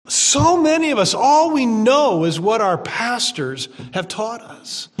So many of us, all we know is what our pastors have taught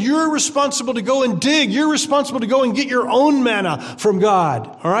us. You're responsible to go and dig. You're responsible to go and get your own manna from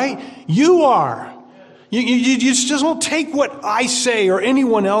God, all right? You are. You just don't take what I say or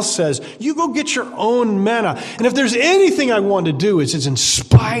anyone else says. You go get your own manna. And if there's anything I want to do, it's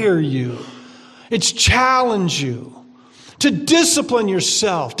inspire you. It's challenge you to discipline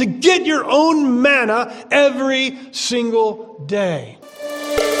yourself, to get your own manna every single day.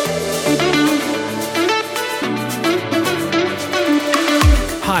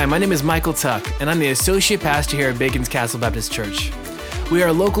 Hi, my name is Michael Tuck, and I'm the Associate Pastor here at Bacon's Castle Baptist Church. We are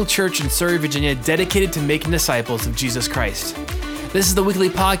a local church in Surrey, Virginia, dedicated to making disciples of Jesus Christ. This is the weekly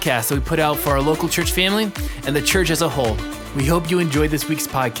podcast that we put out for our local church family and the church as a whole. We hope you enjoyed this week's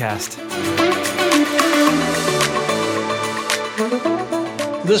podcast.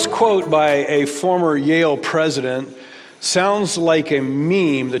 This quote by a former Yale president sounds like a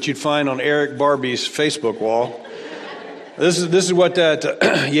meme that you'd find on Eric Barbie's Facebook wall. This is what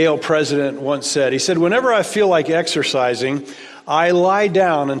that Yale president once said. He said, "Whenever I feel like exercising, I lie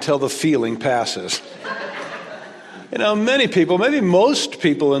down until the feeling passes." You know, many people, maybe most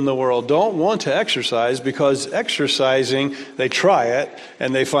people in the world don't want to exercise because exercising, they try it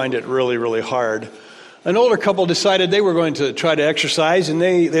and they find it really, really hard. An older couple decided they were going to try to exercise, and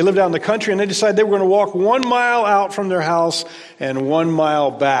they lived out in the country, and they decided they were going to walk 1 mile out from their house and 1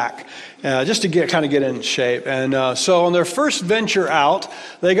 mile back, just to get in shape. And so on their first venture out,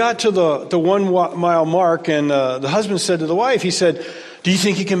 they got to the 1 mile mark, and the husband said to the wife, he said, "Do you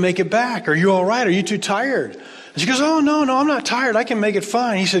think you can make it back? Are you all right? Are you too tired?" And she goes, "Oh, no, I'm not tired. I can make it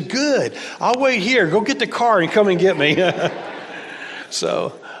fine." He said, "Good. I'll wait here. Go get the car and come and get me."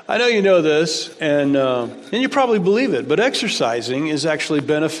 So I know you know this, and you probably believe it, but exercising is actually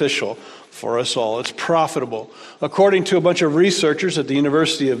beneficial for us all. It's profitable. According to a bunch of researchers at the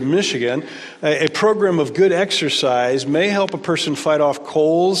University of Michigan, a program of good exercise may help a person fight off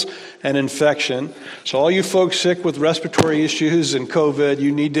colds and infection. So all you folks sick with respiratory issues and COVID,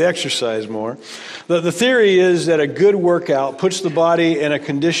 you need to exercise more. The theory is that a good workout puts the body in a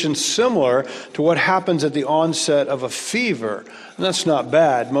condition similar to what happens at the onset of a fever. And that's not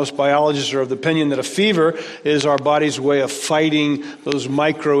bad. Most biologists are of the opinion that a fever is our body's way of fighting those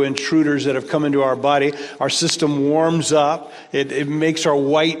micro intruders that have come into our body. Our system warms up. It makes our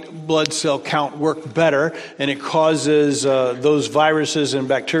white blood cell count work better, and it causes those viruses and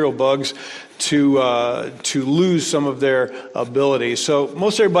bacterial bugs to lose some of their ability. So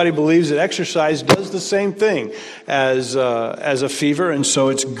most everybody believes that exercise does the same thing as a fever, and so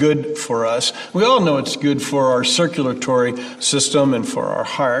it's good for us. We all know it's good for our circulatory system and for our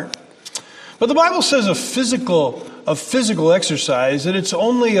heart. But the Bible says of physical exercise that it's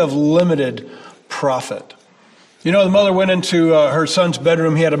only of limited profit. You know, the mother went into her son's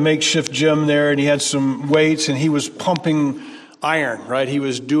bedroom. He had a makeshift gym there, and he had some weights, and he was pumping iron, right? He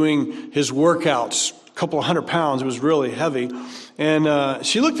was doing his workouts, a couple of 100 pounds. It was really heavy. And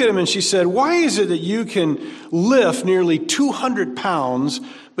she looked at him and she said, "Why is it that you can lift nearly 200 pounds,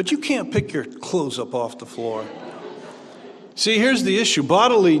 but you can't pick your clothes up off the floor?" See, here's the issue.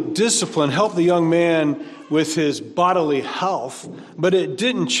 Bodily discipline helped the young man with his bodily health, but it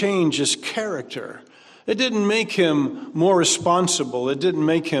didn't change his character. It didn't make him more responsible. It didn't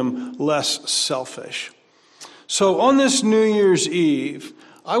make him less selfish. So on this New Year's Eve,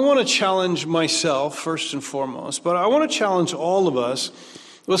 I want to challenge myself first and foremost, but I want to challenge all of us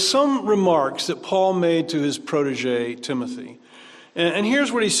with some remarks that Paul made to his protege, Timothy. And here's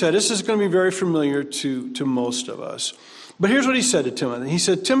what he said. This is going to be very familiar to most of us. But here's what he said to Timothy. He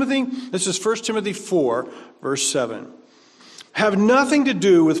said, "Timothy," this is 1 Timothy 4, verse 7, "have nothing to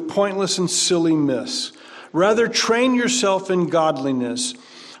do with pointless and silly myths. Rather, train yourself in godliness.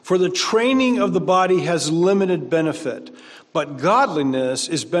 For the training of the body has limited benefit, but godliness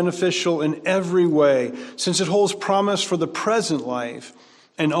is beneficial in every way, since it holds promise for the present life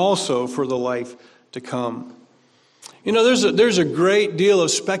and also for the life to come." You know, there's a great deal of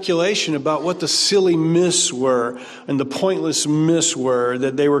speculation about what the silly myths were and the pointless myths were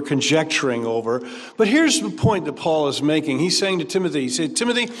that they were conjecturing over. But here's the point that Paul is making. He's saying to Timothy, he said,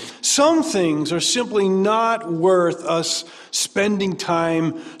 "Timothy, some things are simply not worth us spending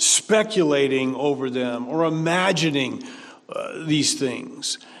time speculating over them or imagining these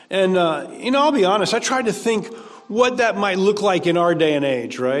things." And, I'll be honest, I tried to think what that might look like in our day and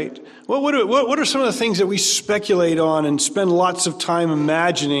age, right? What are some of the things that we speculate on and spend lots of time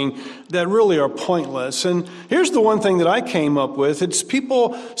imagining that really are pointless? And here's the one thing that I came up with. It's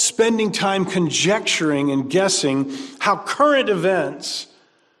people spending time conjecturing and guessing how current events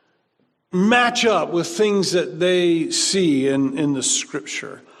match up with things that they see in the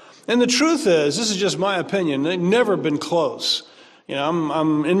Scripture. And the truth is, this is just my opinion, they've never been close. You know,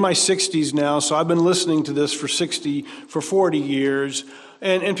 I'm in my 60s now, so I've been listening to this for 40 years.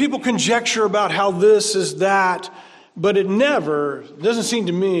 And people conjecture about how this is that, but it never, doesn't seem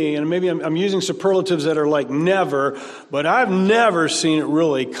to me, and maybe I'm using superlatives that are like never, but I've never seen it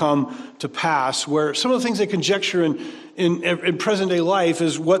really come to pass, where some of the things they conjecture in present-day life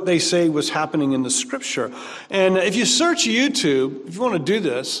is what they say was happening in the Scripture. And if you search YouTube, if you want to do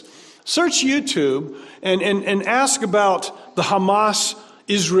this, search YouTube and ask about the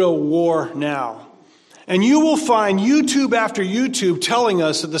Hamas-Israel war now. And you will find YouTube after YouTube telling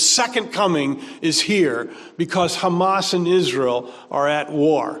us that the second coming is here because Hamas and Israel are at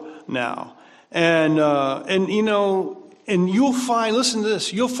war now. And you'll find, listen to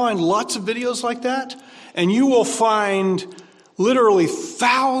this, you'll find lots of videos like that, and you will find literally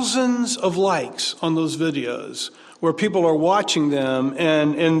thousands of likes on those videos where people are watching them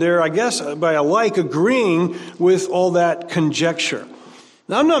and they're, I guess, by a like, agreeing with all that conjecture.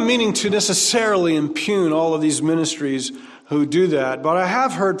 Now, I'm not meaning to necessarily impugn all of these ministries who do that, but I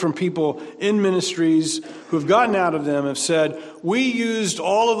have heard from people in ministries who have gotten out of them, have said, we used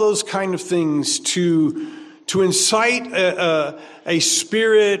all of those kind of things to incite a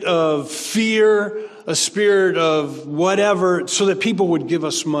spirit of fear, a spirit of whatever, so that people would give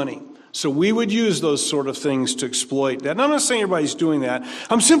us money. So we would use those sort of things to exploit that. And I'm not saying everybody's doing that.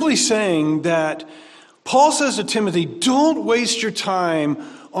 I'm simply saying that Paul says to Timothy, don't waste your time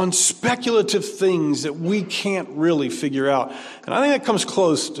on speculative things that we can't really figure out. And I think that comes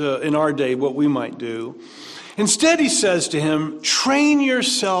close to, in our day, what we might do. Instead, he says to him, train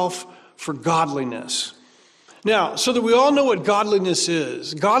yourself for godliness. Now, so that we all know what godliness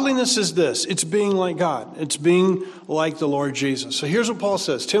is this. It's being like God. It's being like the Lord Jesus. So here's what Paul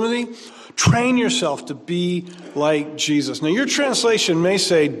says. Timothy, train yourself to be like Jesus. Now, your translation may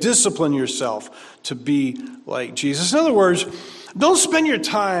say, discipline yourself to be like Jesus. In other words, don't spend your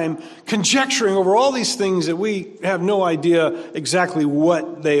time conjecturing over all these things that we have no idea exactly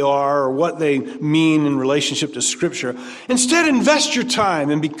what they are or what they mean in relationship to Scripture. Instead, invest your time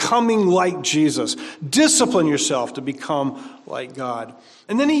in becoming like Jesus. Discipline yourself to become like God.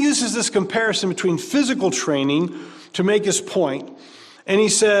 And then he uses this comparison between physical training to make his point. And he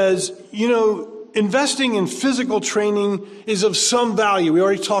says, investing in physical training is of some value. We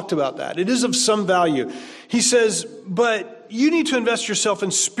already talked about that. It is of some value. He says, but you need to invest yourself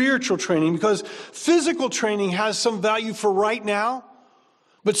in spiritual training because physical training has some value for right now,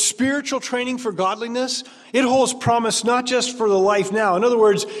 but spiritual training for godliness, it holds promise not just for the life now. In other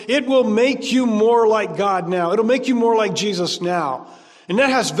words, it will make you more like God now. It'll make you more like Jesus now. And that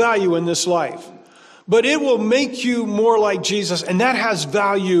has value in this life. But it will make you more like Jesus, and that has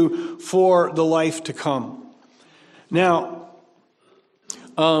value for the life to come. Now,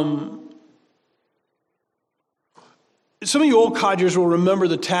 some of you old codgers will remember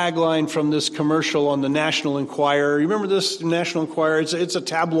the tagline from this commercial on the National Enquirer. You remember this National Enquirer? It's a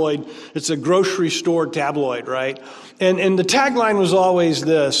tabloid. It's a grocery store tabloid, right? And the tagline was always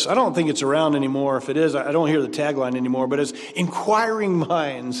this. I don't think it's around anymore. If it is, I don't hear the tagline anymore. But it's inquiring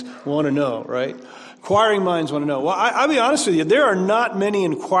minds want to know, right? Inquiring minds want to know. Well, I'll be honest with you. There are not many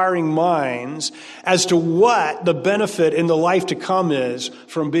inquiring minds as to what the benefit in the life to come is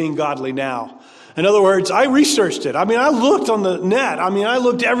from being godly now. In other words, I researched it. I looked on the net. I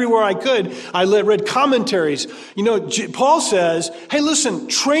looked everywhere I could. I read commentaries. Paul says, hey, listen,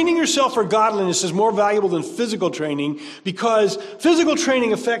 training yourself for godliness is more valuable than physical training because physical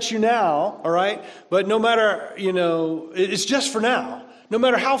training affects you now, all right? But no matter, it's just for now. No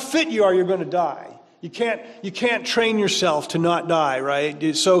matter how fit you are, you're going to die. You can't train yourself to not die,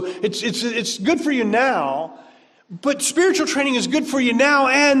 right? So it's good for you now. But spiritual training is good for you now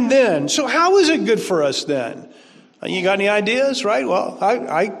and then. So how is it good for us then? You got any ideas, right? Well,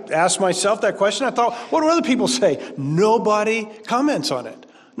 I asked myself that question. I thought, what do other people say? Nobody comments on it.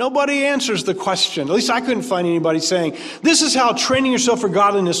 Nobody answers the question. At least I couldn't find anybody saying, this is how training yourself for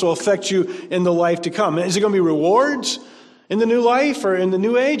godliness will affect you in the life to come. Is it going to be rewards in the new life or in the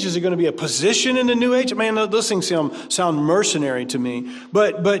new age? Is it going to be a position in the new age? Man, those things sound mercenary to me.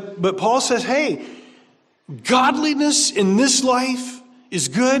 But Paul says, hey, godliness in this life is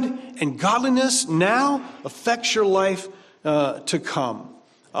good, and godliness now affects your life to come.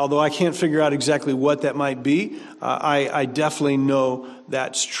 Although I can't figure out exactly what that might be, I definitely know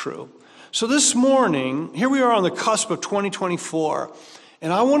that's true. So this morning, here we are on the cusp of 2024,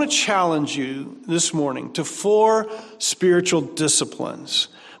 and I want to challenge you this morning to 4 spiritual disciplines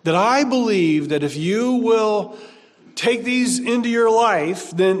that I believe that if you will take these into your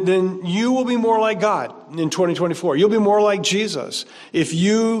life, then you will be more like God in 2024. You'll be more like Jesus if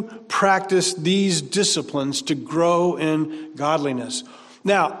you practice these disciplines to grow in godliness.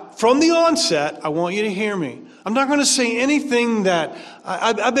 Now, from the onset, I want you to hear me. I'm not going to say anything that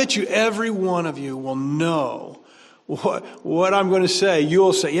I bet you every one of you will know what I'm going to say.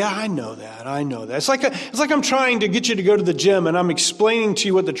 You'll say, yeah, I know that. It's like I'm trying to get you to go to the gym and I'm explaining to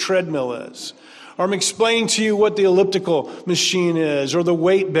you what the treadmill is. Or I'm explaining to you what the elliptical machine is, or the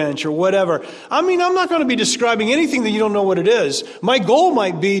weight bench, or whatever. I mean, I'm not going to be describing anything that you don't know what it is. My goal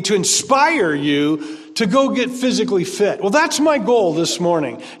might be to inspire you to go get physically fit. Well, that's my goal this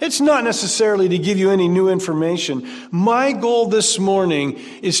morning. It's not necessarily to give you any new information. My goal this morning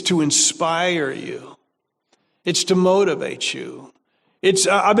is to inspire you. It's to motivate you.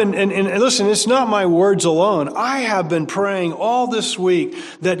 Listen, it's not my words alone. I have been praying all this week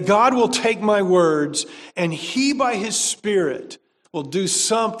that God will take my words and He, by His Spirit, will do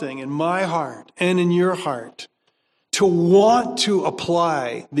something in my heart and in your heart to want to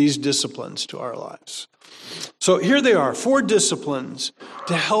apply these disciplines to our lives. So here they are, 4 disciplines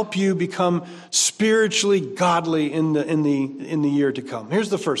to help you become spiritually godly in the year to come. Here's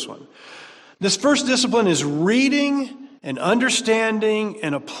the first one. This first discipline is reading and understanding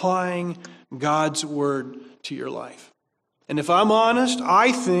and applying God's Word to your life. And if I'm honest,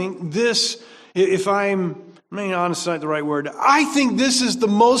 I think this, honest is not the right word. I think this is the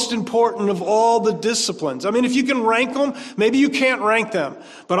most important of all the disciplines. I mean, if you can rank them, maybe you can't rank them.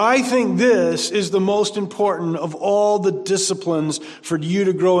 But I think this is the most important of all the disciplines for you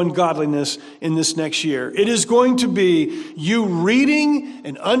to grow in godliness in this next year. It is going to be you reading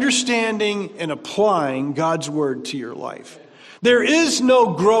and understanding and applying God's Word to your life. There is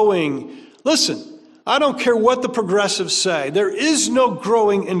no growing. Listen, I don't care what the progressives say. There is no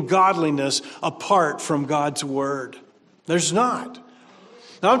growing in godliness apart from God's Word. There's not.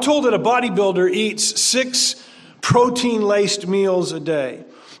 Now, I'm told that a bodybuilder eats 6 protein-laced meals a day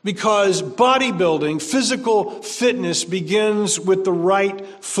because bodybuilding, physical fitness, begins with the right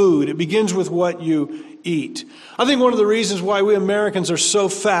food. It begins with what you eat. I think one of the reasons why we Americans are so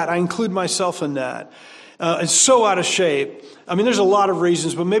fat, I include myself in that, and so out of shape. I mean, there's a lot of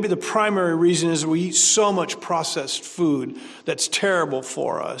reasons, but maybe the primary reason is we eat so much processed food that's terrible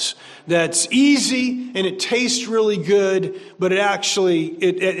for us. That's easy and it tastes really good, but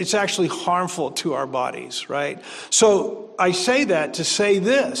it's actually harmful to our bodies, right? So I say that to say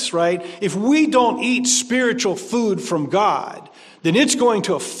this, right? If we don't eat spiritual food from God, then it's going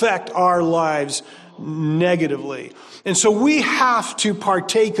to affect our lives negatively. And so we have to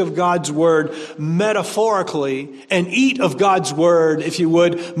partake of God's Word metaphorically and eat of God's Word, if you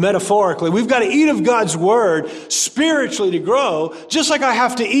would, metaphorically. We've got to eat of God's Word spiritually to grow, just like I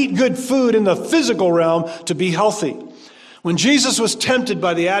have to eat good food in the physical realm to be healthy. When Jesus was tempted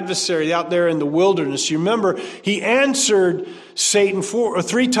by the adversary out there in the wilderness, you remember he answered Satan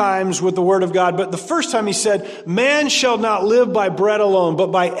 3 times with the word of God. But the first time he said, man shall not live by bread alone, but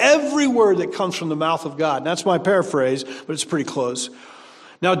by every word that comes from the mouth of God. And that's my paraphrase, but it's pretty close.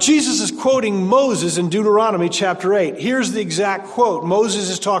 Now, Jesus is quoting Moses in Deuteronomy chapter 8. Here's the exact quote. Moses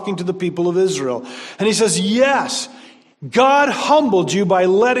is talking to the people of Israel. And he says, yes, God humbled you by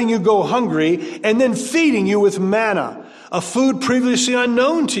letting you go hungry and then feeding you with manna, a food previously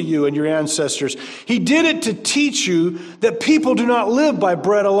unknown to you and your ancestors. He did it to teach you that people do not live by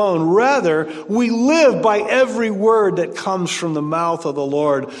bread alone. Rather, we live by every word that comes from the mouth of the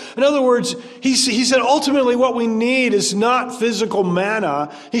Lord. In other words, he said ultimately what we need is not physical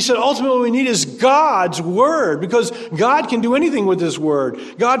manna. He said ultimately what we need is God's Word, because God can do anything with His Word.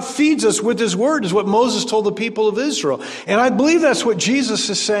 God feeds us with His Word, is what Moses told the people of Israel. And I believe that's what Jesus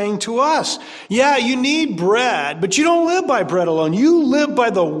is saying to us. Yeah, you need bread, but you don't live by bread alone. You live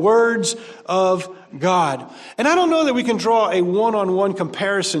by the words of God. And I don't know that we can draw a one-on-one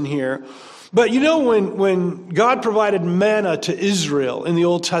comparison here, but you know when God provided manna to Israel in the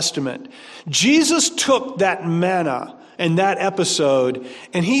Old Testament, Jesus took that manna and that episode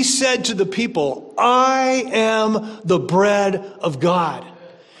and He said to the people, I am the bread of God.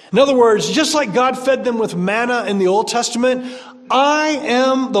 In other words, just like God fed them with manna in the Old Testament, I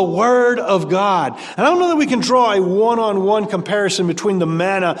am the Word of God. And I don't know that we can draw a one-on-one comparison between the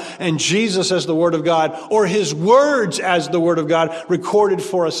manna and Jesus as the Word of God, or His words as the Word of God recorded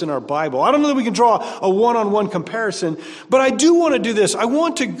for us in our Bible. I don't know that we can draw a one-on-one comparison, but I do want to do this. I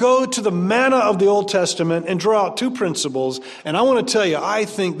want to go to the manna of the Old Testament and draw out 2 principles, and I want to tell you, I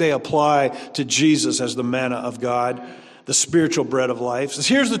think they apply to Jesus as the manna of God, the spiritual bread of life. So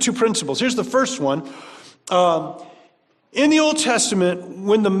here's the 2 principles. Here's the first one. In the Old Testament,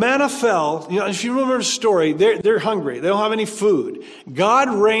 when the manna fell, if you remember the story, they're hungry. They don't have any food. God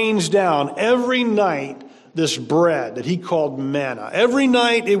rains down every night this bread that he called manna. Every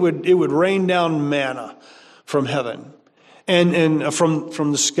night it would rain down manna from heaven and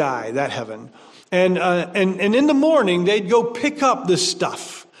from the sky, that heaven. And in the morning, they'd go pick up this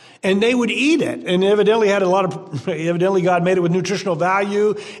stuff. And they would eat it. And evidently God made it with nutritional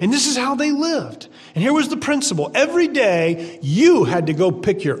value. And this is how they lived. And here was the principle. Every day, you had to go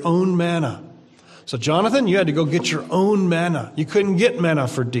pick your own manna. So Jonathan, you had to go get your own manna. You couldn't get manna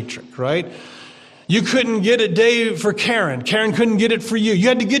for Dietrich, right? You couldn't get it, Dave, for Karen. Karen couldn't get it for you. You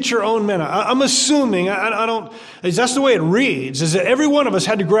had to get your own manna. I'm assuming, that's the way it reads, is that every one of us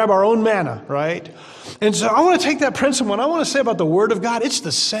had to grab our own manna, right? And so I want to take that principle and I want to say about the Word of God, it's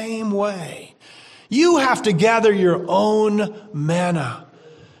the same way. You have to gather your own manna.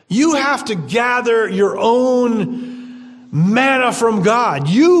 You have to gather your own manna from God.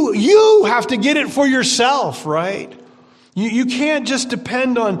 You have to get it for yourself, right? You can't just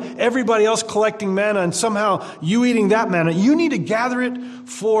depend on everybody else collecting manna and somehow you eating that manna. You need to gather it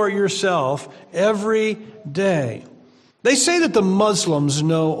for yourself every day. They say that the Muslims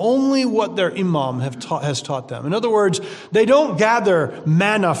know only what their imam has taught them. In other words, they don't gather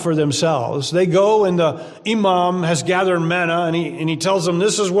manna for themselves. They go and the imam has gathered manna and he tells them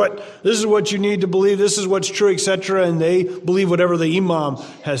this is what you need to believe, this is what's true, etc. And they believe whatever the imam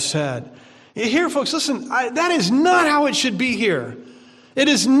has said. Here, folks, listen, that is not how it should be here. It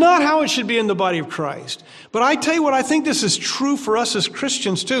is not how it should be in the body of Christ. But I tell you what, I think this is true for us as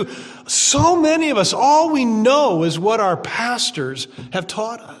Christians too. So many of us, all we know is what our pastors have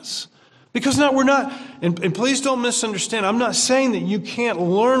taught us. Because we're not, and please don't misunderstand, I'm not saying that you can't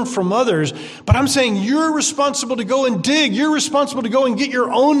learn from others, but I'm saying you're responsible to go and dig. You're responsible to go and get your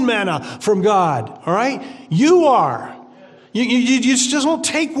own manna from God. All right? You are. You just don't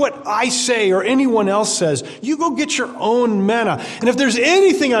take what I say or anyone else says. You go get your own manna. And if there's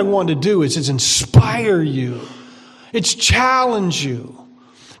anything I want to do, it's inspire you. It's challenge you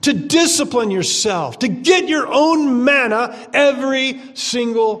to discipline yourself, to get your own manna every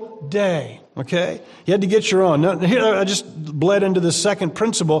single day. Okay? You had to get your own. Now, here I just bled into the second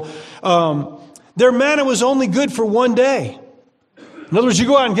principle. Their manna was only good for one day. In other words, you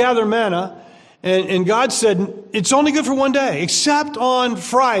go out and gather manna. And God said, it's only good for one day, except on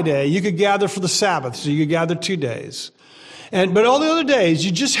Friday, you could gather for the Sabbath, so you could gather 2 days. But all the other days,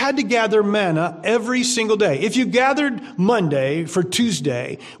 you just had to gather manna every single day. If you gathered Monday for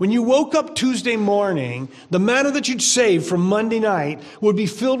Tuesday, when you woke up Tuesday morning, the manna that you'd saved from Monday night would be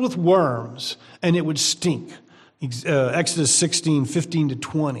filled with worms, and it would stink. Exodus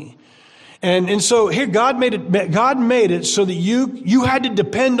 16:15-20. And so here God made it so that you had to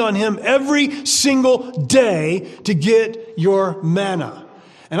depend on him every single day to get your manna.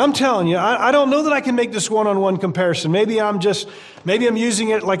 And I'm telling you, I don't know that I can make this one-on-one comparison. Maybe I'm using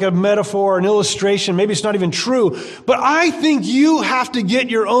it like a metaphor, an illustration. Maybe it's not even true. But I think you have to get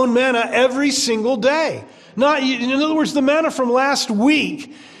your own manna every single day. In other words, the manna from last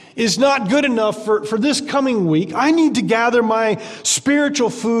week is not good enough for this coming week. I need to gather my spiritual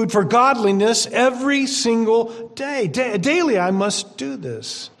food for godliness every single day. Daily, I must do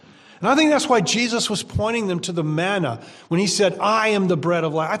this. And I think that's why Jesus was pointing them to the manna when he said, I am the bread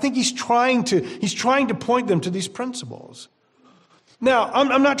of life. I think he's trying to point them to these principles. Now,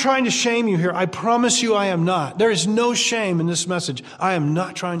 I'm not trying to shame you here. I promise you I am not. There is no shame in this message. I am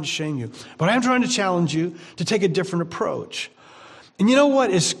not trying to shame you. But I am trying to challenge you to take a different approach. And you know what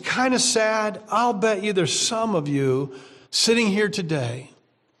is kind of sad? I'll bet you there's some of you sitting here today,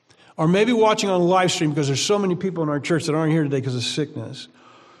 or maybe watching on the live stream because there's so many people in our church that aren't here today because of sickness.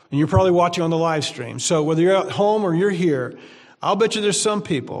 And you're probably watching on the live stream. So whether you're at home or you're here, I'll bet you there's some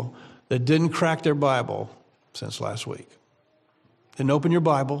people that didn't crack their Bible since last week. Didn't open your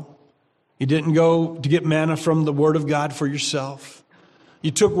Bible. You didn't go to get manna from the Word of God for yourself.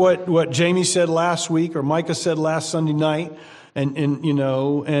 You took what Jamie said last week or Micah said last Sunday night, and you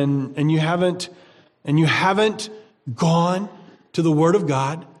haven't gone to the Word of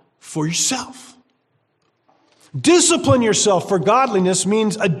God for yourself. Discipline yourself for godliness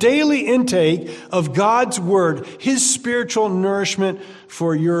means a daily intake of God's Word, His spiritual nourishment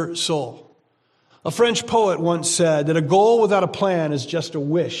for your soul. A French poet once said that a goal without a plan is just a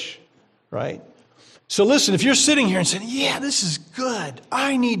wish, right? So listen, if you're sitting here and saying, yeah, this is good,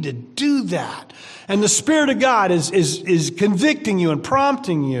 I need to do that. And the Spirit of God is convicting you and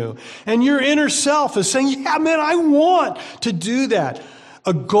prompting you. And your inner self is saying, yeah, man, I want to do that.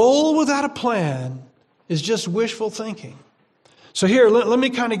 A goal without a plan is just wishful thinking. So here, let me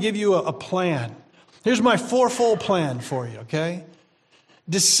kind of give you a plan. Here's my fourfold plan for you, okay?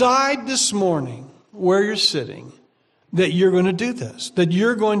 Decide this morning where you're sitting that you're going to do this, that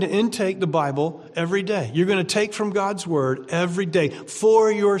you're going to intake the Bible every day. You're going to take from God's Word every day for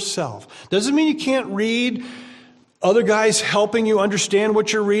yourself. Doesn't mean you can't read other guys helping you understand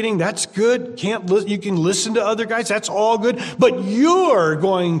what you're reading. That's good. You can listen to other guys. That's all good. But you're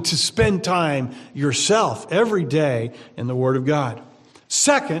going to spend time yourself every day in the Word of God.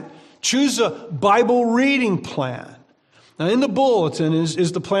 Second, choose a Bible reading plan. Now, in the bulletin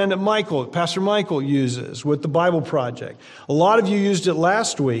is the plan that Pastor Michael uses with the Bible Project. A lot of you used it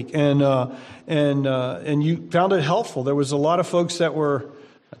last week, and you found it helpful. There was a lot of folks that were.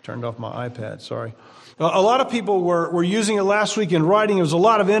 I turned off my iPad. Sorry. A lot of people were using it last week in writing. There was a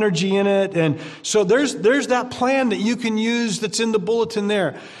lot of energy in it, and so there's that plan that you can use that's in the bulletin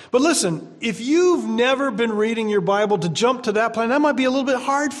there. But listen, if you've never been reading your Bible, to jump to that plan, that might be a little bit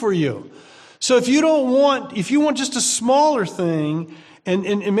hard for you. So if you want just a smaller thing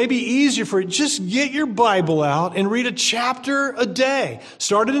and maybe easier for you, just get your Bible out and read a chapter a day.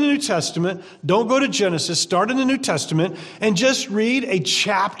 Start in the New Testament. Don't go to Genesis. Start in the New Testament and just read a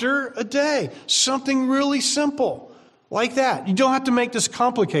chapter a day. Something really simple like that. You don't have to make this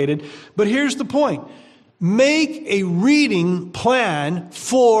complicated, but here's the point. Make a reading plan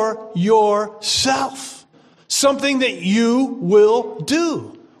for yourself. Something that you will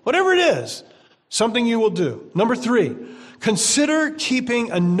do. Whatever it is. Something you will do. Number 3, consider keeping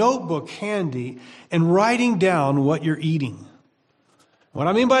a notebook handy and writing down what you're eating. What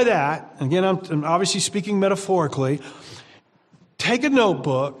I mean by that, again, I'm obviously speaking metaphorically, take a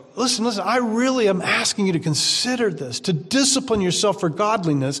notebook. Listen, I really am asking you to consider this, to discipline yourself for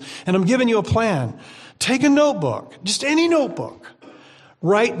godliness, and I'm giving you a plan. Take a notebook, just any notebook.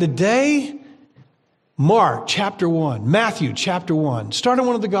 Write the day, Mark chapter 1, Matthew chapter 1. Start in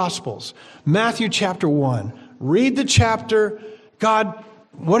one of the Gospels. Matthew chapter 1. Read the chapter. God,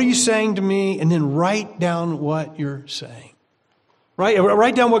 what are you saying to me? And then write down what you're saying. Right?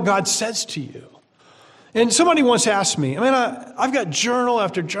 Write down what God says to you. And somebody once asked me, I've got journal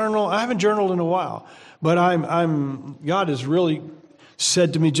after journal. I haven't journaled in a while. But God has really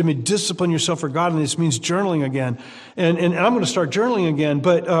said to me, Jimmy, discipline yourself for godliness means journaling again. And I'm going to start journaling again.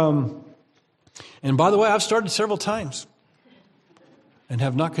 But and by the way, I've started several times and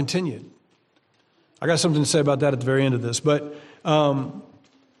have not continued. I got something to say about that at the very end of this. But, I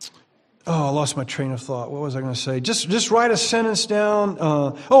lost my train of thought. What was I going to say? Just write a sentence down.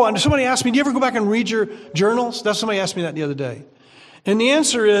 And somebody asked me, do you ever go back and read your journals? Somebody asked me that the other day. And the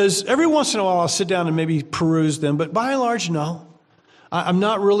answer is, every once in a while I'll sit down and maybe peruse them. But by and large, no. I'm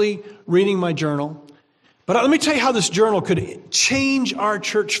not really reading my journal. But let me tell you how this journal could change our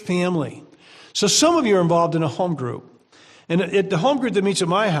church family. So some of you are involved in a home group. And at the home group that meets at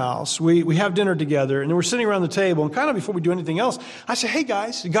my house, we have dinner together, and we're sitting around the table, and kind of before we do anything else, I say, hey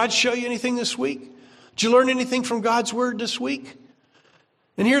guys, did God show you anything this week? Did you learn anything from God's Word this week?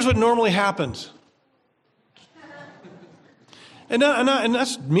 And here's what normally happens. And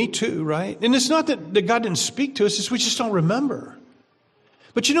that's me too, right? And it's not that God didn't speak to us, it's we just don't remember.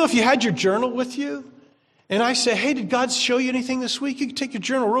 But if you had your journal with you, and I say, hey, did God show you anything this week? You can take your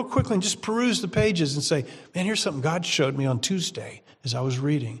journal real quickly and just peruse the pages and say, man, here's something God showed me on Tuesday as I was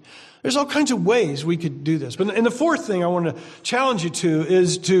reading. There's all kinds of ways we could do this. And the fourth thing I want to challenge you to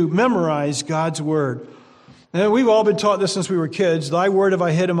is to memorize God's Word. And we've all been taught this since we were kids. Thy word have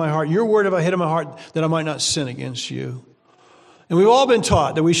I hid in my heart. Your word have I hid in my heart that I might not sin against you. And we've all been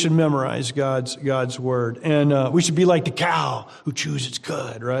taught that we should memorize God's Word. And we should be like the cow who chews its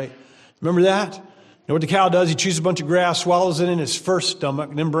cud, right? Remember that? You know what the cow does? He chews a bunch of grass, swallows it in his first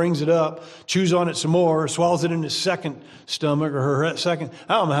stomach, and then brings it up, chews on it some more, swallows it in his second stomach or her second.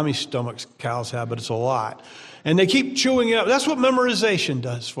 I don't know how many stomachs cows have, but it's a lot. And they keep chewing it up. That's what memorization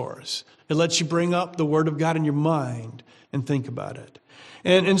does for us. It lets you bring up the Word of God in your mind and think about it.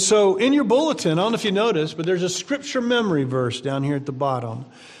 And so in your bulletin, I don't know if you noticed, but there's a scripture memory verse down here at the bottom.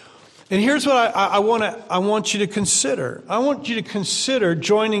 And here's what I want you to consider. I want you to consider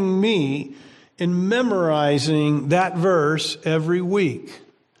joining me in memorizing that verse every week.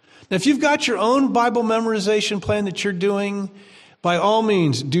 Now, if you've got your own Bible memorization plan that you're doing, by all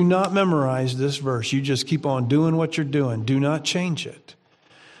means, do not memorize this verse. You just keep on doing what you're doing. Do not change it.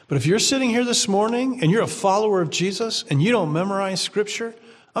 But if you're sitting here this morning and you're a follower of Jesus and you don't memorize Scripture,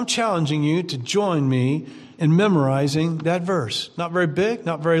 I'm challenging you to join me in memorizing that verse. Not very big,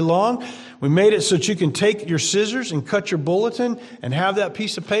 not very long. We made it so that you can take your scissors and cut your bulletin and have that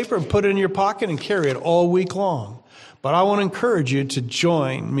piece of paper and put it in your pocket and carry it all week long. But I want to encourage you to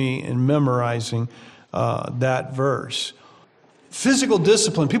join me in memorizing that verse. Physical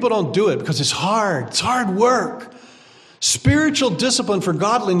discipline, people don't do it because it's hard. It's hard work. Spiritual discipline for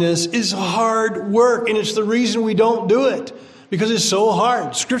godliness is hard work, and it's the reason we don't do it, because it's so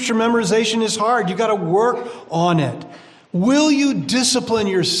hard. Scripture memorization is hard. You got to work on it. Will you discipline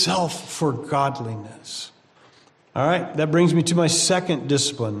yourself for godliness? All right, that brings me to my second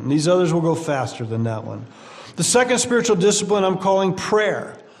discipline. And these others will go faster than that one. The second spiritual discipline I'm calling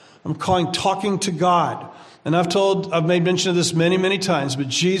prayer. I'm calling talking to God. And I've made mention of this many, many times, but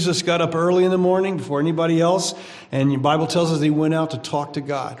Jesus got up early in the morning before anybody else, and the Bible tells us he went out to talk to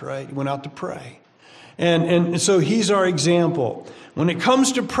God, right? He went out to pray. And so he's our example. When it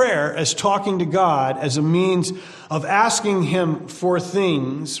comes to prayer as talking to God as a means of asking him for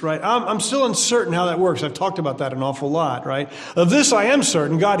things, right? I'm still uncertain how that works. I've talked about that an awful lot, right? Of this I am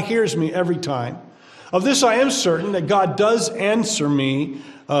certain, God hears me every time. Of this I am certain, that God does answer me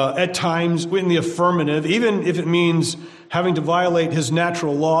at times in the affirmative, even if it means having to violate his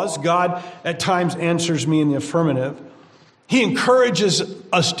natural laws. God at times answers me in the affirmative. He encourages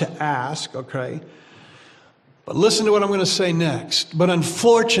us to ask, okay? But listen to what I'm going to say next. But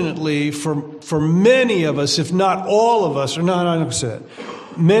unfortunately, for many of us, if not all of us, or no, I'm going to say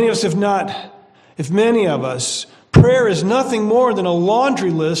it. Many of us, if many of us, prayer is nothing more than a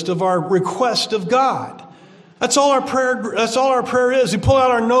laundry list of our request of God. That's all our prayer is. We pull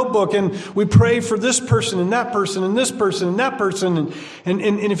out our notebook and we pray for this person and that person and this person and that person. And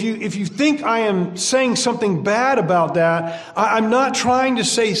if you think I am saying something bad about that, I'm not trying to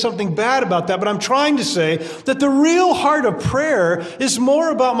say something bad about that, but I'm trying to say that the real heart of prayer is more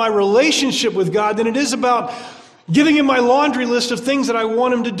about my relationship with God than it is about giving him my laundry list of things that I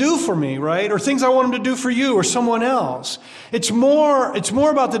want him to do for me, right? Or things I want him to do for you or someone else. It's more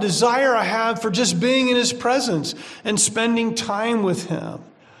about the desire I have for just being in his presence and spending time with him.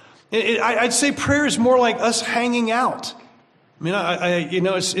 I'd say prayer is more like us hanging out. I mean,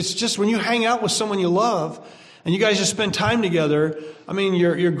 it's just when you hang out with someone you love and you guys just spend time together, I mean,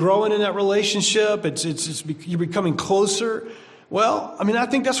 you're growing in that relationship. You're becoming closer. Well, I mean, I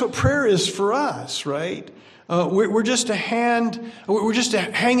think that's what prayer is for us, right? We're just to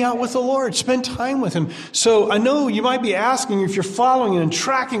hang out with the Lord, spend time with him. So I know you might be asking, if you're following and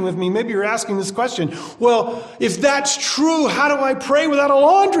tracking with me, maybe you're asking this question. Well, if that's true, how do I pray without a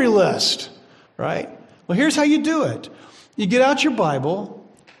laundry list? Right? Well, here's how you do it. You get out your Bible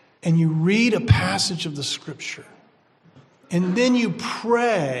and you read a passage of the Scripture. And then you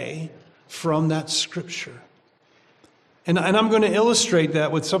pray from that Scripture. And I'm going to illustrate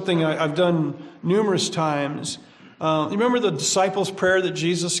that with something I've done numerous times. You remember the disciples' prayer that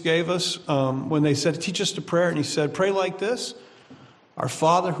Jesus gave us when they said, teach us to pray? And he said, pray like this. Our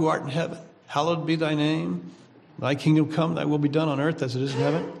Father who art in heaven, hallowed be thy name. Thy kingdom come, thy will be done on earth as it is in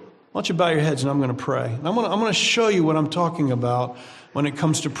heaven. Why don't you bow your heads and I'm going to pray. And I'm going to show you what I'm talking about when it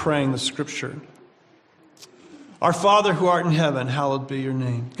comes to praying the Scripture. Our Father who art in heaven, hallowed be your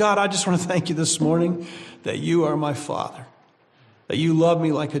name. God, I just want to thank you this morning that you are my Father, that you love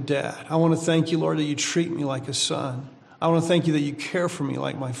me like a dad. I want to thank you, Lord, that you treat me like a son. I want to thank you that you care for me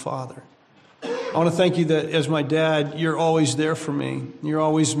like my father. I want to thank you that as my dad, you're always there for me. You're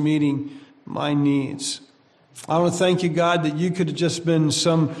always meeting my needs. I want to thank you, God, that you could have just been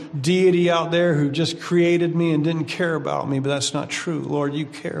some deity out there who just created me and didn't care about me, but that's not true. Lord, you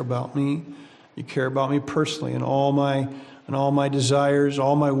care about me. You care about me personally and all my desires,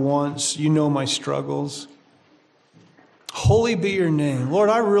 all my wants. You know my struggles. Holy be your name. Lord,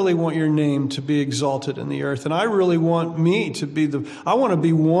 I really want your name to be exalted in the earth. And I really want me to be I want to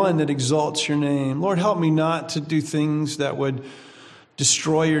be one that exalts your name. Lord, help me not to do things that would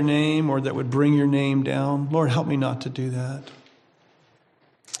destroy your name or that would bring your name down. Lord, help me not to do that.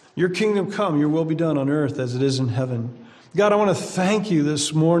 Your kingdom come, your will be done on earth as it is in heaven. God, I want to thank you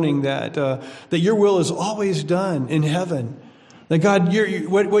this morning that your will is always done in heaven. That God,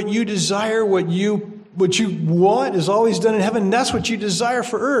 what you desire, what you want is always done in heaven. And that's what you desire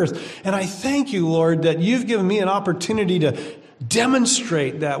for earth. And I thank you, Lord, that you've given me an opportunity to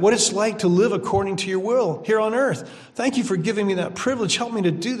demonstrate that, what it's like to live according to your will here on earth. Thank you for giving me that privilege. Help me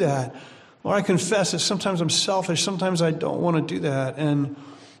to do that. Lord, I confess that sometimes I'm selfish. Sometimes I don't want to do that. And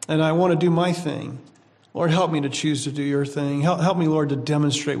I want to do my thing. Lord, help me to choose to do your thing. Help me, Lord, to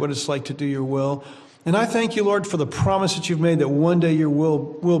demonstrate what it's like to do your will. And I thank you, Lord, for the promise that you've made that one day your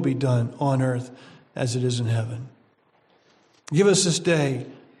will be done on earth as it is in heaven. Give us this day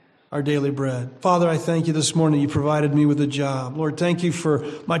our daily bread. Father, I thank you this morning you provided me with a job. Lord, thank you for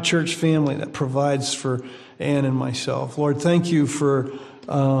my church family that provides for Ann and myself. Lord, thank you for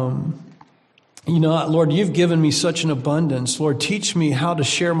Lord, you've given me such an abundance. Lord, teach me how to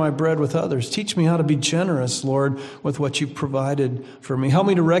share my bread with others. Teach me how to be generous, Lord, with what you've provided for me. Help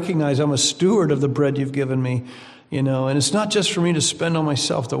me to recognize I'm a steward of the bread you've given me, and it's not just for me to spend on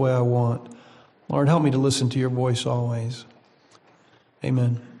myself the way I want. Lord, help me to listen to your voice always.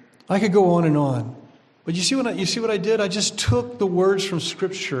 Amen. I could go on, but you see what I did? I just took the words from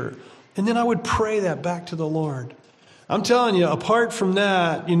Scripture, and then I would pray that back to the Lord. I'm telling you, apart from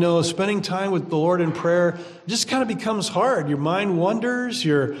that, spending time with the Lord in prayer just kind of becomes hard. Your mind wanders.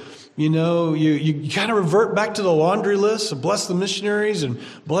 You kind of revert back to the laundry list of bless the missionaries and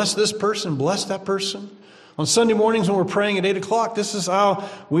bless this person, bless that person. On Sunday mornings when we're praying at 8 o'clock, this is how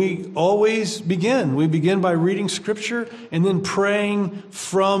we always begin. We begin by reading Scripture and then praying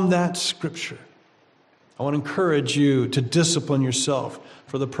from that Scripture. I want to encourage you to discipline yourself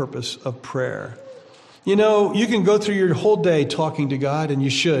for the purpose of prayer. You can go through your whole day talking to God, and you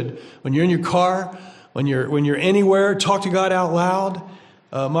should. When you're in your car, when you're anywhere, talk to God out loud.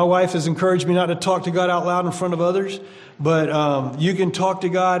 My wife has encouraged me not to talk to God out loud in front of others, but you can talk to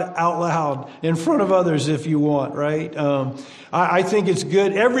God out loud in front of others if you want, right? I think it's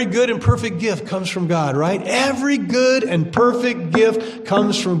good. Every good and perfect gift comes from God, right? Every good and perfect gift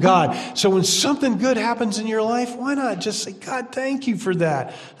comes from God. So when something good happens in your life, why not just say, God, thank you for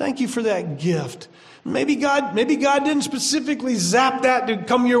that. Thank you for that gift. Maybe God didn't specifically zap that to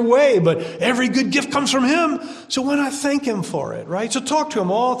come your way, but every good gift comes from Him. So why not thank Him for it, right? So talk to Him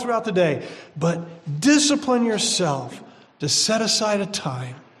all throughout the day, but discipline yourself to set aside a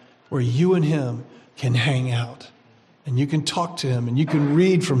time where you and Him can hang out, and you can talk to Him, and you can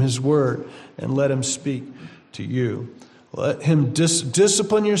read from His Word and let Him speak to you. Let Him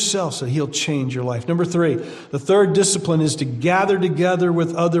discipline yourself so He'll change your life. Number 3, the third discipline is to gather together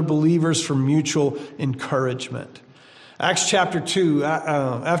with other believers for mutual encouragement. Acts chapter 2,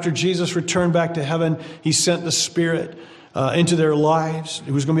 after Jesus returned back to heaven, He sent the Spirit into their lives.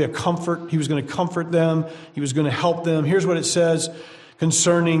 It was going to be a comfort. He was going to comfort them. He was going to help them. Here's what it says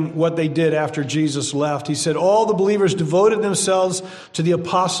concerning what they did after Jesus left. He said, all the believers devoted themselves to the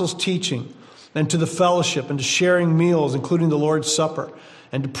apostles' teaching and to the fellowship and to sharing meals, including the Lord's Supper,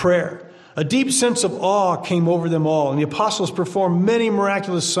 and to prayer. A deep sense of awe came over them all, and the apostles performed many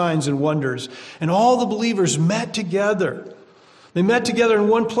miraculous signs and wonders. And all the believers met together. They met together in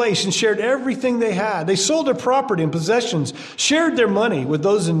one place and shared everything they had. They sold their property and possessions, shared their money with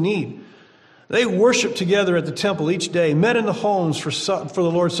those in need. They worshiped together at the temple each day, met in the homes for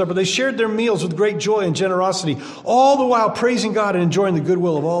the Lord's Supper. They shared their meals with great joy and generosity, all the while praising God and enjoying the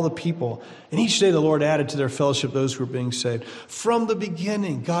goodwill of all the people. And each day the Lord added to their fellowship those who were being saved. From the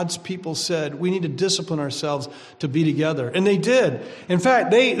beginning, God's people said, we need to discipline ourselves to be together. And they did. In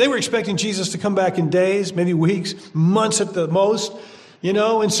fact, they were expecting Jesus to come back in days, maybe weeks, months at the most.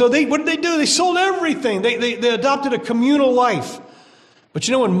 And so what did they do? They sold everything. They adopted a communal life. But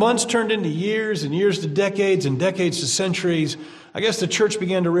when months turned into years and years to decades and decades to centuries, I guess the church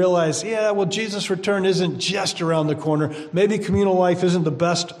began to realize, Jesus' return isn't just around the corner. Maybe communal life isn't the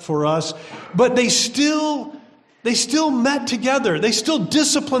best for us. But they still met together. They still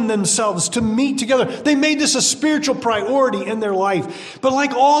disciplined themselves to meet together. They made this a spiritual priority in their life. But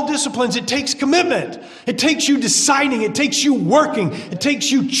like all disciplines, it takes commitment. It takes you deciding. It takes you working. It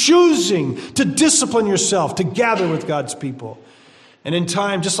takes you choosing to discipline yourself, to gather with God's people. And in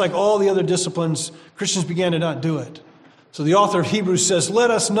time, just like all the other disciplines, Christians began to not do it. So the author of Hebrews says,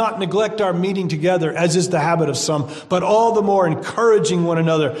 let us not neglect our meeting together, as is the habit of some, but all the more encouraging one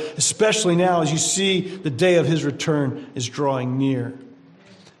another, especially now as you see the day of His return is drawing near.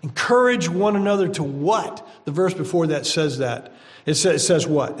 Encourage one another to what? The verse before that says that. It says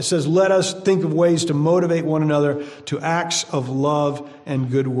what? It says, let us think of ways to motivate one another to acts of love and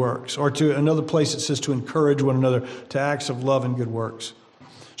good works. Or to another place it says to encourage one another to acts of love and good works.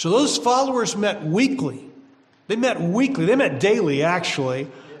 So those followers met weekly. They met weekly. They met daily, actually.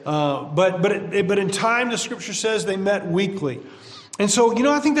 But in time, the Scripture says they met weekly. And so,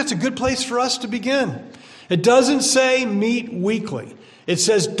 I think that's a good place for us to begin. It doesn't say meet weekly. It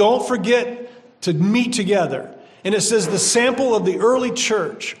says don't forget to meet together. And it says the sample of the early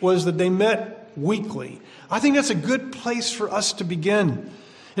church was that they met weekly. I think that's a good place for us to begin.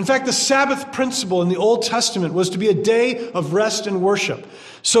 In fact, the Sabbath principle in the Old Testament was to be a day of rest and worship.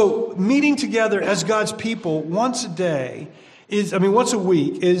 So meeting together as God's people once a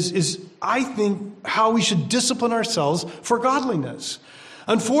week is I think, how we should discipline ourselves for godliness.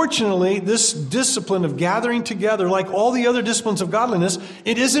 Unfortunately, this discipline of gathering together, like all the other disciplines of godliness,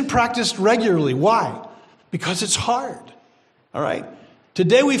 it isn't practiced regularly. Why? Because it's hard. All right?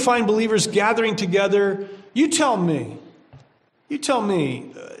 Today we find believers gathering together. You tell me,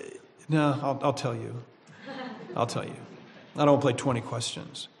 No, I'll tell you. I'll tell you. I don't play 20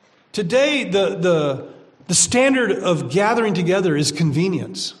 questions. Today, the standard of gathering together is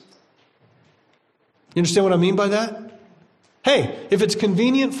convenience. You understand what I mean by that? Hey, if it's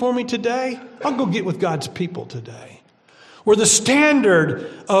convenient for me today, I'll go get with God's people today. Where the standard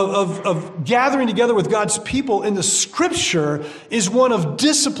of gathering together with God's people in the Scripture is one of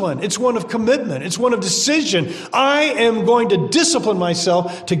discipline. It's one of commitment. It's one of decision. I am going to discipline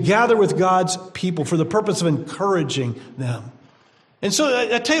myself to gather with God's people for the purpose of encouraging them. And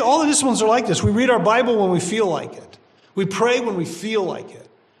so I tell you, all the disciplines are like this. We read our Bible when we feel like it. We pray when we feel like it.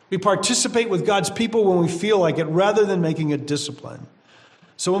 We participate with God's people when we feel like it, rather than making it discipline.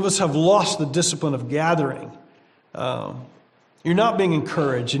 Some of us have lost the discipline of gathering. You're not being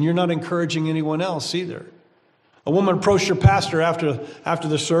encouraged, and you're not encouraging anyone else either. A woman approached her pastor after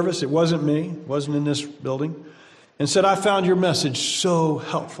the service. It wasn't me. It wasn't in this building. And said, I found your message so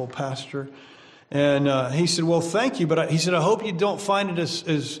helpful, Pastor. And he said, well, thank you. But he said, I hope you don't find it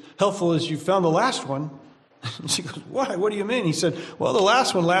as helpful as you found the last one. And she goes, why? What do you mean? He said, well, the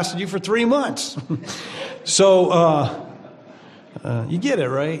last one lasted you for 3 months. So you get it,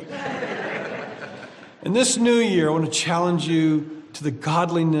 right? In this new year, I want to challenge you to the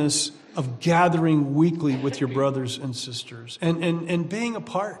godliness of gathering weekly with your brothers and sisters and being a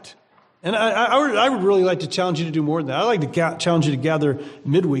part. And I would really like to challenge you to do more than that. I'd like to challenge you to gather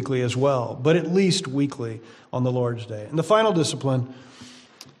midweekly as well, but at least weekly on the Lord's Day. And the final discipline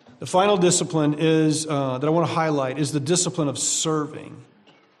is that I want to highlight is the discipline of serving.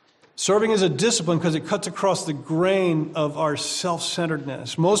 Serving is a discipline because it cuts across the grain of our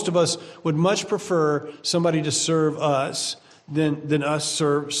self-centeredness. Most of us would much prefer somebody to serve us than us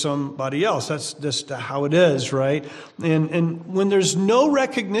serve somebody else. That's just how it is, right? And when there's no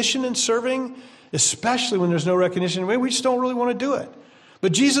recognition in serving, especially when there's no recognition, we just don't really want to do it.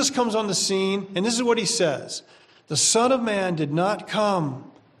 But Jesus comes on the scene, and this is what he says. The Son of Man did not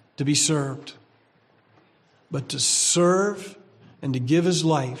come to be served, but to serve and to give his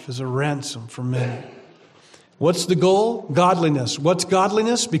life as a ransom for many. What's the goal? Godliness. What's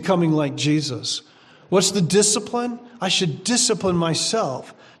godliness? Becoming like Jesus. What's the discipline? I should discipline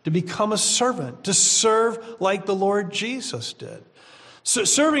myself to become a servant, to serve like the Lord Jesus did. So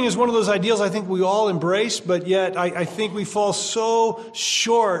serving is one of those ideals I think we all embrace, but yet I think we fall so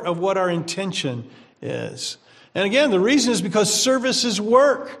short of what our intention is. And again, the reason is because service is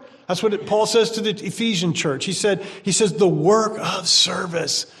work. That's what Paul says to the Ephesian church. He says the work of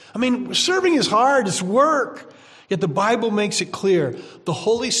service. I mean, serving is hard. It's work. Yet the Bible makes it clear. The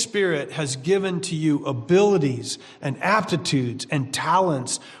Holy Spirit has given to you abilities and aptitudes and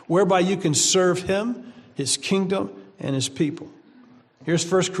talents whereby you can serve him, his kingdom, and his people. Here's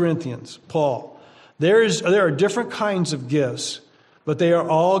 1 Corinthians, Paul. There are different kinds of gifts, but they are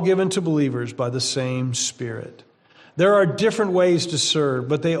all given to believers by the same Spirit. There are different ways to serve,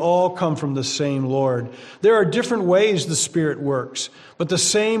 but they all come from the same Lord. There are different ways the Spirit works, but the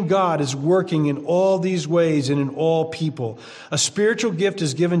same God is working in all these ways and in all people. A spiritual gift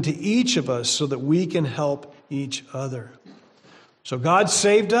is given to each of us so that we can help each other. So God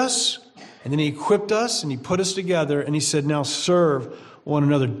saved us, and then he equipped us, and he put us together, and he said, now serve one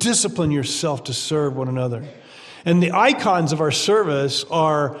another. Discipline yourself to serve one another. And the icons of our service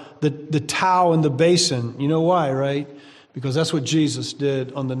are the towel and the basin. You know why, right? Because that's what Jesus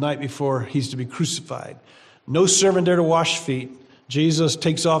did on the night before he's to be crucified. No servant there to wash feet. Jesus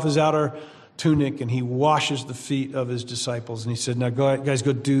takes off his outer tunic and he washes the feet of his disciples. And he said, now guys,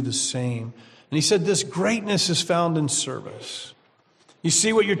 go do the same. And he said, this greatness is found in service. You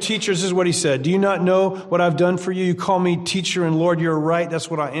see what your teacher, this is what he said. Do you not know what I've done for you? You call me teacher and Lord, you're right. That's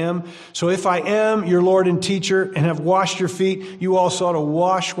what I am. So if I am your Lord and teacher and have washed your feet, you also ought to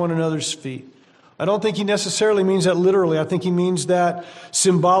wash one another's feet. I don't think he necessarily means that literally. I think he means that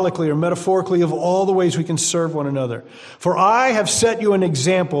symbolically or metaphorically of all the ways we can serve one another. For I have set you an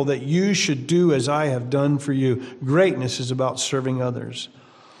example that you should do as I have done for you. Greatness is about serving others.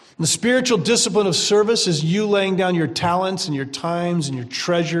 The spiritual discipline of service is you laying down your talents and your times and your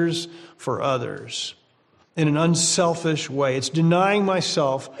treasures for others in an unselfish way. It's denying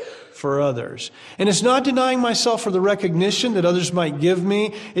myself for others. And it's not denying myself for the recognition that others might give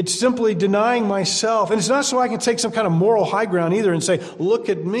me. It's simply denying myself. And it's not so I can take some kind of moral high ground either and say, look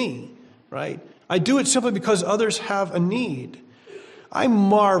at me, right? I do it simply because others have a need. I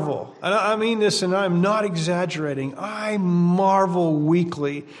marvel, and I mean this, and I'm not exaggerating. I marvel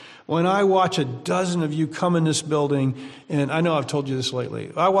weekly when I watch a dozen of you come in this building, and I know I've told you this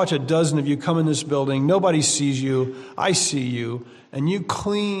lately. I watch a dozen of you come in this building. Nobody sees you. I see you, and you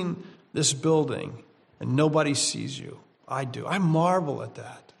clean this building, and nobody sees you. I do. I marvel at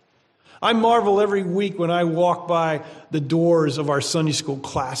that. I marvel every week when I walk by the doors of our Sunday school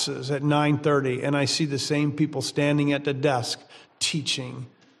classes at 9:30 and I see the same people standing at the desk teaching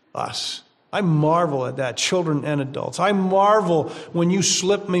us. I marvel at that, children and adults. I marvel when you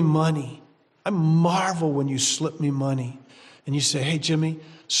slip me money. I marvel when you slip me money and you say, hey, Jimmy,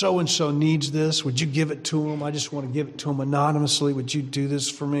 so-and-so needs this. Would you give it to him? I just want to give it to him anonymously. Would you do this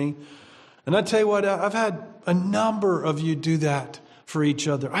for me? And I tell you what, I've had a number of you do that for each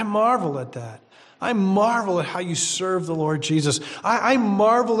other. I marvel at that. I marvel at how you serve the Lord Jesus. I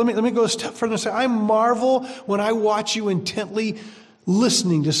marvel, let me go a step further and say, I marvel when I watch you intently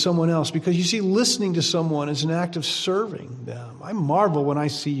listening to someone else, because you see, listening to someone is an act of serving them. I marvel when I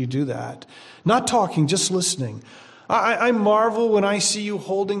see you do that. Not talking, just listening. I marvel when I see you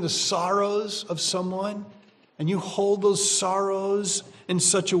holding the sorrows of someone, and you hold those sorrows in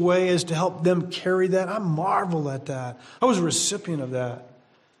such a way as to help them carry that. I marvel at that. I was a recipient of that.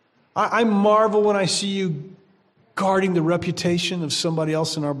 I marvel when I see you guarding the reputation of somebody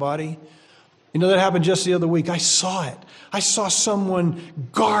else in our body. You know, that happened just the other week. I saw it. I saw someone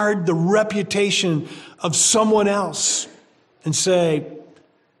guard the reputation of someone else and say,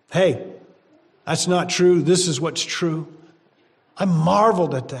 hey, that's not true. This is what's true. I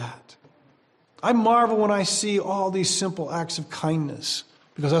marveled at that. I marvel when I see all these simple acts of kindness,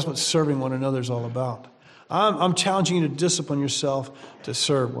 because that's what serving one another is all about. I'm challenging you to discipline yourself to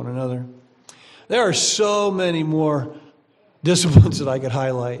serve one another. There are so many more disciplines that I could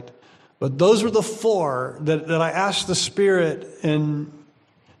highlight, but those were the four that I asked the Spirit, and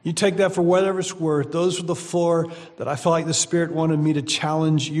you take that for whatever it's worth. Those were the four that I felt like the Spirit wanted me to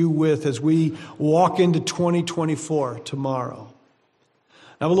challenge you with as we walk into 2024 tomorrow.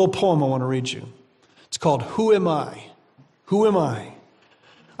 I have a little poem I want to read you. It's called, Who Am I? Who am I?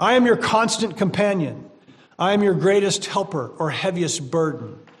 I am your constant companion. I am your greatest helper or heaviest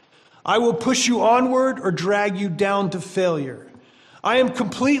burden. I will push you onward or drag you down to failure. I am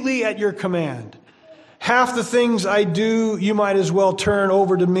completely at your command. Half the things I do, you might as well turn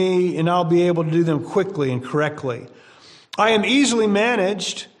over to me, and I'll be able to do them quickly and correctly. I am easily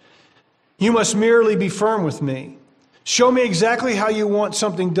managed. You must merely be firm with me. Show me exactly how you want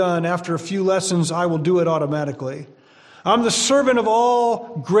something done. After a few lessons, I will do it automatically. I'm the servant of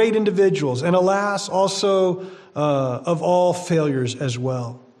all great individuals, and alas, also of all failures as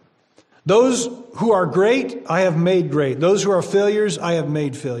well. Those who are great, I have made great. Those who are failures, I have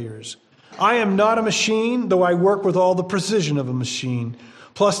made failures. I am not a machine, though I work with all the precision of a machine,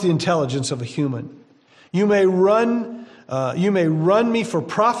 plus the intelligence of a human. You may run me for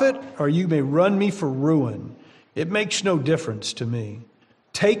profit, or you may run me for ruin. It makes no difference to me.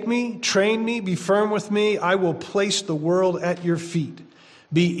 Take me, train me, be firm with me. I will place the world at your feet.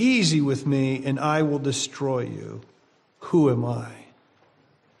 Be easy with me, and I will destroy you. Who am I?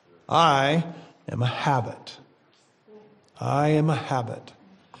 I am a habit. I am a habit.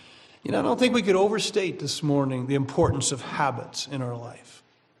 You know, I don't think we could overstate this morning the importance of habits in our life.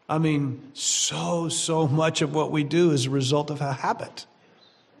 I mean, so much of what we do is a result of a habit.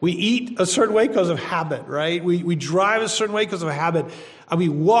 We eat a certain way because of habit, right? We drive a certain way because of a habit. We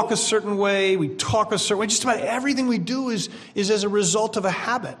walk a certain way. We talk a certain way. Just about everything we do is as a result of a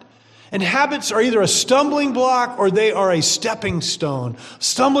habit. And habits are either a stumbling block or they are a stepping stone.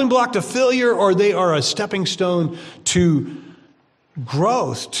 Stumbling block to failure, or they are a stepping stone to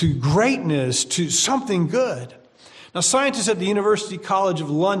growth, to greatness, to something good. Now, scientists at the University College of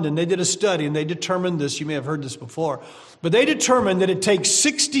London, they did a study and they determined this. You may have heard this before. But they determined that it takes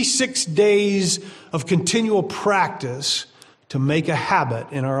 66 days of continual practice to make a habit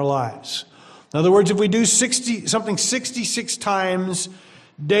in our lives. In other words, if we do something 66 times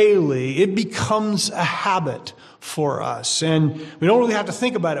daily, it becomes a habit for us. And we don't really have to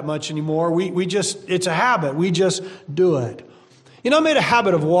think about it much anymore. It's a habit. We just do it. You know, I made a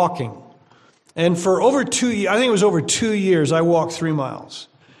habit of walking. And for over 2 years, I think it was over 2 years, I walked 3 miles.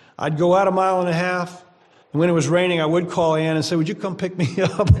 I'd go out 1.5 miles. And when it was raining, I would call Ann and say, would you come pick me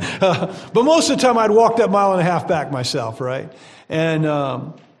up? But most of the time, I'd walk that 1.5 miles back myself, right? And,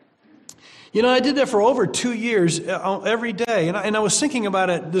 you know, I did that for over 2 years every day. And I was thinking about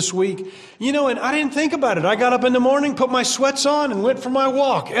it this week, you know, and I didn't think about it. I got up in the morning, put my sweats on, and went for my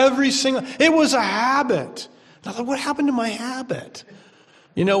walk. It was a habit. And I thought, what happened to my habit?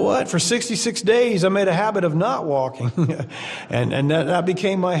 You know what? For 66 days, I made a habit of not walking. and that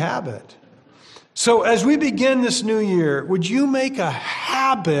became my habit. So as we begin this new year, would you make a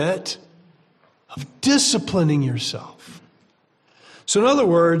habit of disciplining yourself? So in other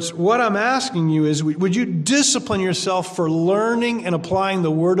words, what I'm asking you is, would you discipline yourself for learning and applying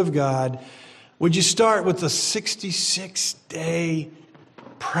the Word of God? Would you start with the 66-day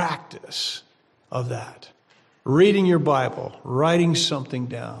practice of that. Reading your Bible, writing something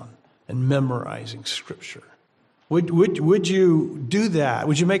down, and memorizing Scripture. Would you do that?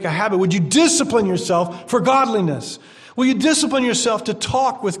 Would you make a habit? Would you discipline yourself for godliness? Will you discipline yourself to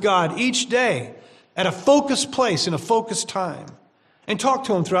talk with God each day at a focused place in a focused time? And talk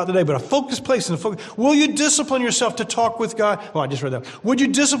to Him throughout the day, but a focused place and a focus. Will you discipline yourself to talk with God? Oh, I just read that. Would you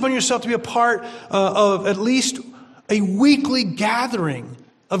discipline yourself to be a part of at least a weekly gathering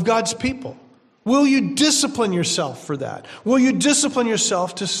of God's people? Will you discipline yourself for that? Will you discipline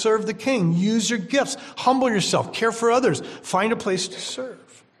yourself to serve the King? Use your gifts. Humble yourself. Care for others. Find a place to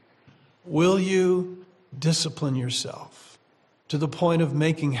serve. Will you discipline yourself to the point of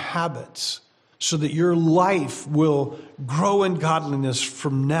making habits so that your life will grow in godliness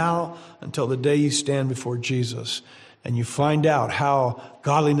from now until the day you stand before Jesus and you find out how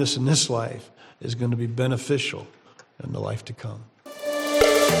godliness in this life is going to be beneficial in the life to come?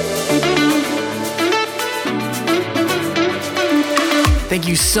 Thank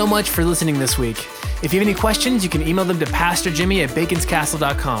you so much for listening this week. If you have any questions, you can email them to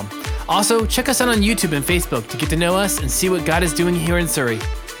PastorJimmy@baconscastle.com. Also, check us out on YouTube and Facebook to get to know us and see what God is doing here in Surrey.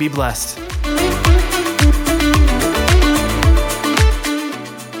 Be blessed.